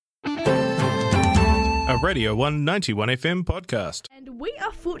a Radio 191 FM podcast. And we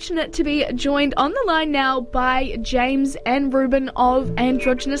are fortunate to be joined on the line now by James and Ruben of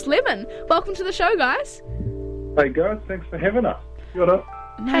Androgynous Lemon. Welcome to the show, guys. Hey guys, thanks for having us. What up?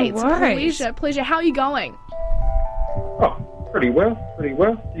 Hey, it's a pleasure. How are you going? Oh, pretty well.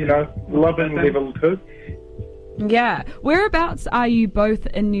 You know, loving level 2. Yeah. Whereabouts are you both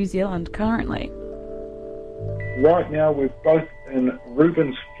in New Zealand currently? Right now we're both in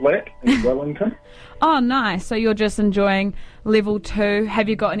Ruben's flat in Wellington. Oh, nice. So you're just enjoying level 2. Have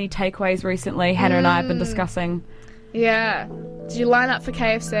you got any takeaways recently? Hannah and I have been discussing. Yeah. Did you line up for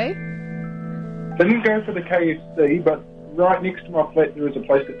KFC? Didn't go for the KFC, but right next to my flat there is a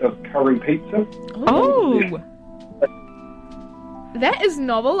place that does curry pizza. Oh! That is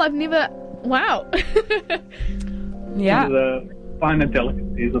novel. I've never... Wow. Yeah. The finer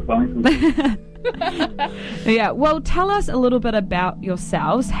delicacies of Wellington. Yeah. Well, tell us a little bit about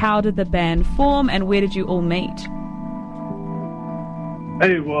yourselves. How did the band form and where did you all meet?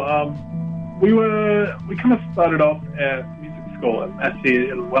 Hey, well, we kind of started off at music school at Massey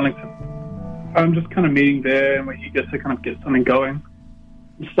in Wellington. Just kind of meeting there, and we're eager to kind of get something going.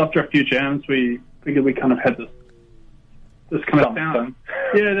 Just after a few jams, we figured we kind of had this kind of sound.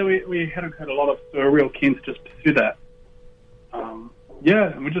 Yeah, that we hadn't heard a lot of, so we're real keen to just pursue that.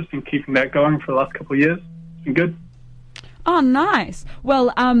 And we've just been keeping that going for the last couple of years. It's been good. Oh, nice.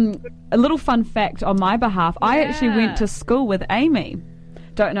 Well, a little fun fact on my behalf. I actually went to school with Amy.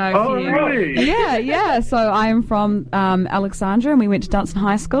 Don't know if you... Really? Yeah. So I am from Alexandra, and we went to Dunstan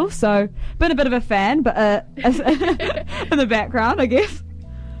High School. So been a bit of a fan, but in the background, I guess.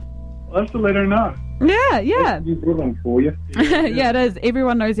 I'll have to let her know. Yeah. New Zealand for you. Yeah, it is.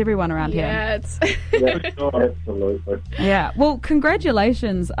 Everyone knows everyone around here. Yeah, it's... Absolutely. Yeah. Well,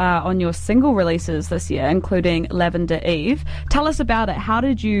 congratulations on your single releases this year, including Lavender Eve. Tell us about it. How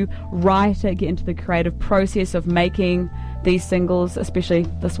did you write it, get into the creative process of making these singles, especially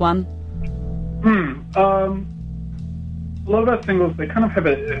this one? A lot of our singles, they kind of have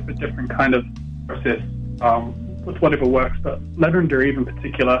a different kind of process with whatever works, but Lavender Eve in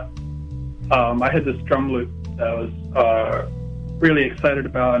particular, I had this drum loop that I was really excited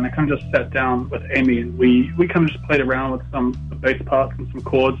about, and I kind of just sat down with Amy, and we kind of just played around with some bass parts and some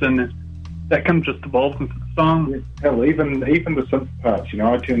chords, and that kind of just evolved into the song. Hell, even the synth parts, you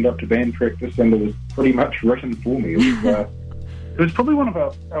know, I turned up to band practice and it was pretty much written for me. It was probably one of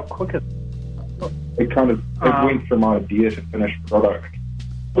our quickest. It went from idea to finished product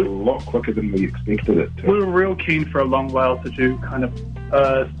a lot quicker than we expected it to. We were real keen for a long while to do kind of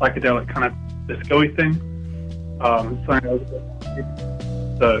psychedelic kind of disco-y thing.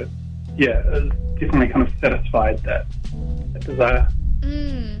 So, yeah, it was definitely kind of satisfied that desire.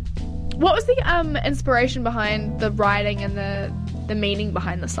 What was the inspiration behind the writing and the meaning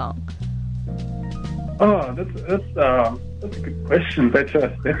behind the song? Oh, that's a good question. That's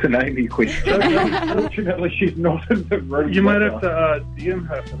an Amy question. Unfortunately, she's not in the room. You might have to DM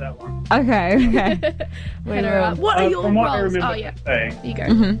her for that one. Okay. What are your from what roles? I remember saying, You go.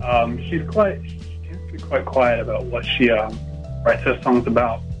 she tends to be quite quiet about what she writes her songs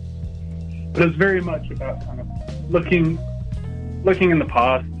about. But it's very much about kind of looking in the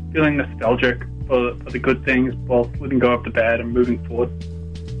past, feeling nostalgic for the good things, while letting go of the bad and moving forward.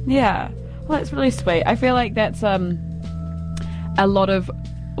 Yeah. Well, that's really sweet. I feel like that's a lot of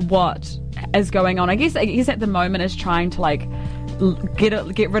what is going on. I guess at the moment is trying to like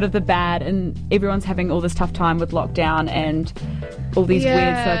get rid of the bad, and everyone's having all this tough time with lockdown and all these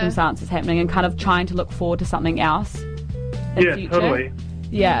weird circumstances happening, and kind of trying to look forward to something else in the future. Totally.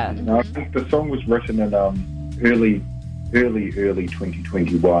 Yeah. No, I think the song was written in early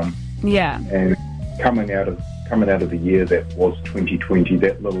 2021. Yeah. And coming out of the year that was 2020,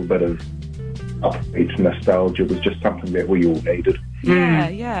 that little bit of upbeat nostalgia was just something that we all needed.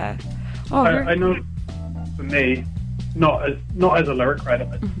 Yeah. Oh, I know for me, not as a lyric writer,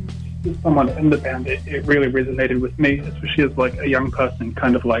 but as someone in the band, it really resonated with me, especially as like a young person,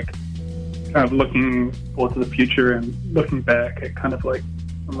 kind of looking forward to the future and looking back at kind of like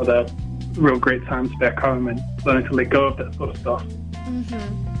some of the real great times back home and learning to let go of that sort of stuff.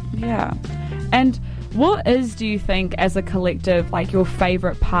 Yeah. And what is, do you think, as a collective, like your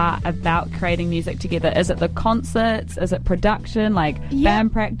favourite part about creating music together? Is it the concerts? Is it production? Like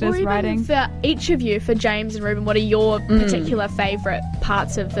band practice, or even writing? For each of you, for James and Ruben, what are your particular favourite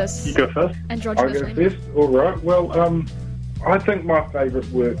parts of this? You go first. Androgynous I go first? All right. Well, I think my favourite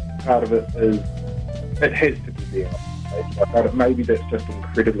work part of it is it has to be there. Maybe that's just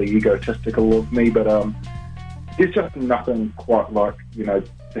incredibly egotistical of me, but there's just nothing quite like, you know,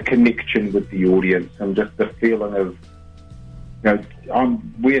 the connection with the audience and just the feeling of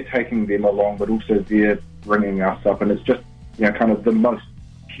we're taking them along, but also they're bringing us up, and it's just kind of the most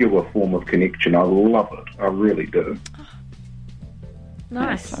pure form of connection. I love it. I really do.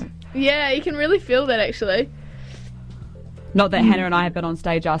 Nice. So- Yeah, you can really feel that actually. Not that Hannah and I have been on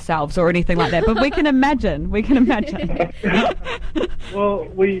stage ourselves or anything like that, but we can imagine. We can imagine. Well,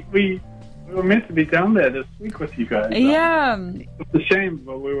 we were meant to be down there this week with you guys. Yeah. It's a shame,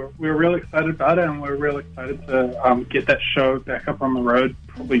 but we were real excited about it, and we're real excited to get that show back up on the road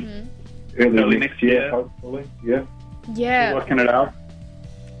probably early next year. Hopefully. Yeah. Yeah. We're working it out.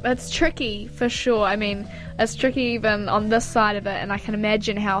 It's tricky for sure. I mean, it's tricky even on this side of it, and I can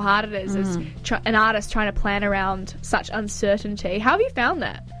imagine how hard it is as an artist trying to plan around such uncertainty. How have you found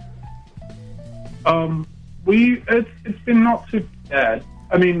that? It's been not too bad.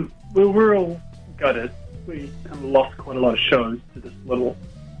 I mean, we're all gutted. We kind of lost quite a lot of shows to this little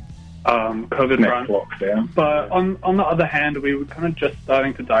COVID run. Lockdown. But on the other hand, we were kind of just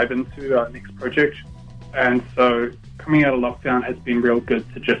starting to dive into our next project, and so coming out of lockdown has been real good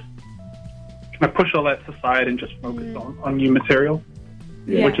to just kind of push all that aside and just focus on new material,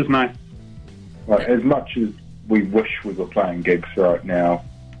 which is nice. Like, as much as we wish we were playing gigs right now,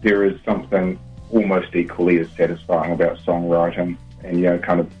 there is something almost equally as satisfying about songwriting and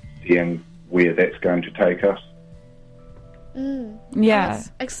kind of seeing where that's going to take us. Yeah.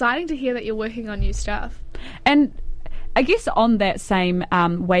 It's exciting to hear that you're working on new stuff. And I guess on that same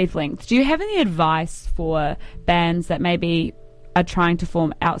wavelength, do you have any advice for bands that maybe are trying to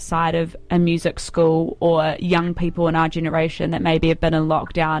form outside of a music school, or young people in our generation that maybe have been in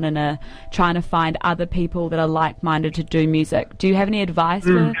lockdown and are trying to find other people that are like-minded to do music? Do you have any advice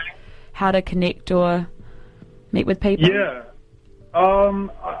for how to connect or meet with people? Yeah.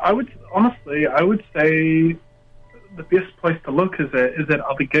 I would say the best place to look is at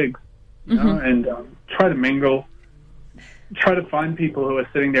other gigs, you know, and try to mingle. Try to find people who are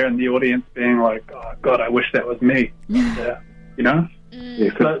sitting there in the audience being like, oh, God, I wish that was me. Yeah, you know?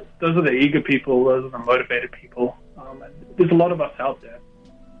 So those are the eager people. Those are the motivated people. And there's a lot of us out there.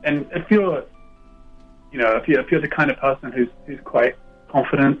 And if you're the kind of person who's quite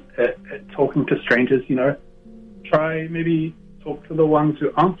confident at talking to strangers, try maybe talk to the ones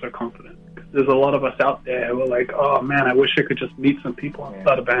who aren't so confident. Because there's a lot of us out there who are like, oh, man, I wish I could just meet some people and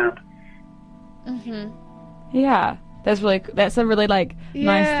start a band. Yeah. That's a really nice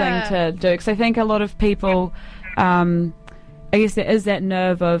thing to do, because I think a lot of people, I guess there is that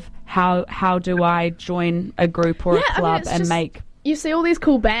nerve of how do I join a group or a club and make. You see all these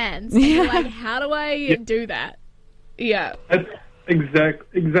cool bands, and you're like, how do I do that? Yeah, that's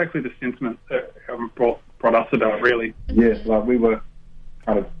exactly the sentiment that brought us about, really. Yeah, like we were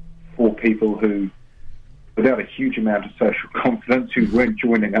kind of four people who, without a huge amount of social confidence, who weren't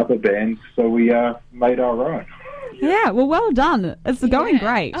joining other bands, so we made our own. Yeah, well done. It's going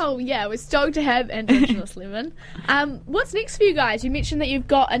great. Oh, yeah, we're stoked to have Androgynous Lemon. What's next for you guys? You mentioned that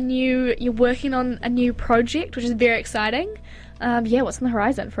you're working on a new project, which is very exciting. What's on the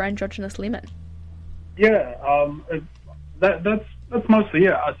horizon for Androgynous Lemon? Yeah, that's mostly,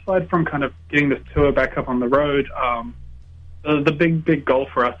 aside from kind of getting this tour back up on the road, the big goal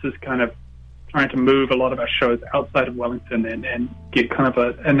for us is kind of trying to move a lot of our shows outside of Wellington and get kind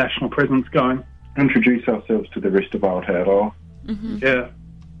of a national presence going. Introduce ourselves to the rest of Aotearoa. Yeah.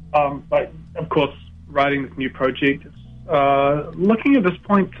 But, of course, writing this new project is looking at this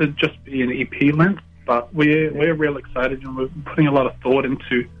point to just be an EP length, but we're real excited, and we're putting a lot of thought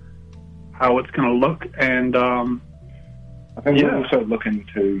into how it's going to look. And I think we're also looking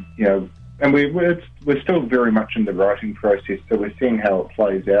to, and we're still very much in the writing process, so we're seeing how it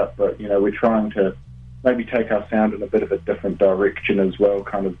plays out, but, we're trying to maybe take our sound in a bit of a different direction as well,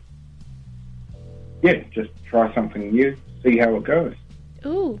 kind of, just try something new, see how it goes.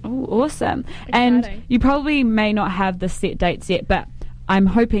 Ooh, awesome. Exciting. And you probably may not have the set dates yet, but I'm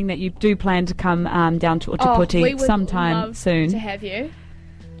hoping that you do plan to come down to Ōtepoti sometime soon. To have you.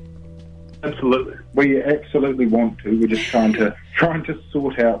 Absolutely. We absolutely want to. We're just trying to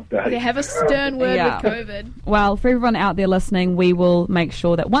sort out dates. They have a stern word with COVID. Well, for everyone out there listening, we will make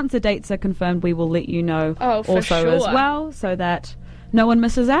sure that once the dates are confirmed, we will let you know as well, so that no one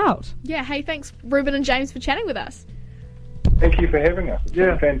misses out. Yeah, hey, thanks, Ruben and James, for chatting with us. Thank you for having us. It's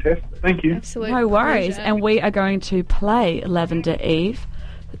been fantastic. Thank you. Absolutely. No worries. Pleasure. And we are going to play Lavender Eve.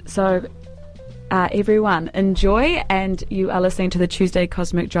 So, everyone, enjoy. And you are listening to the Tuesday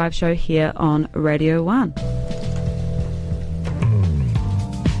Cosmic Drive Show here on Radio 1.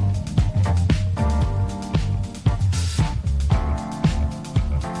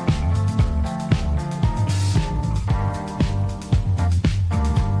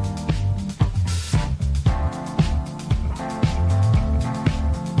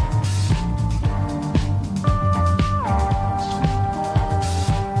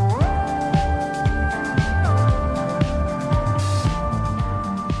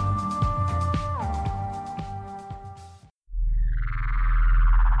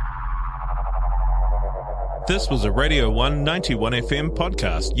 This was a Radio 191 FM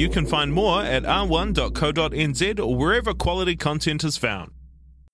podcast. You can find more at r1.co.nz or wherever quality content is found.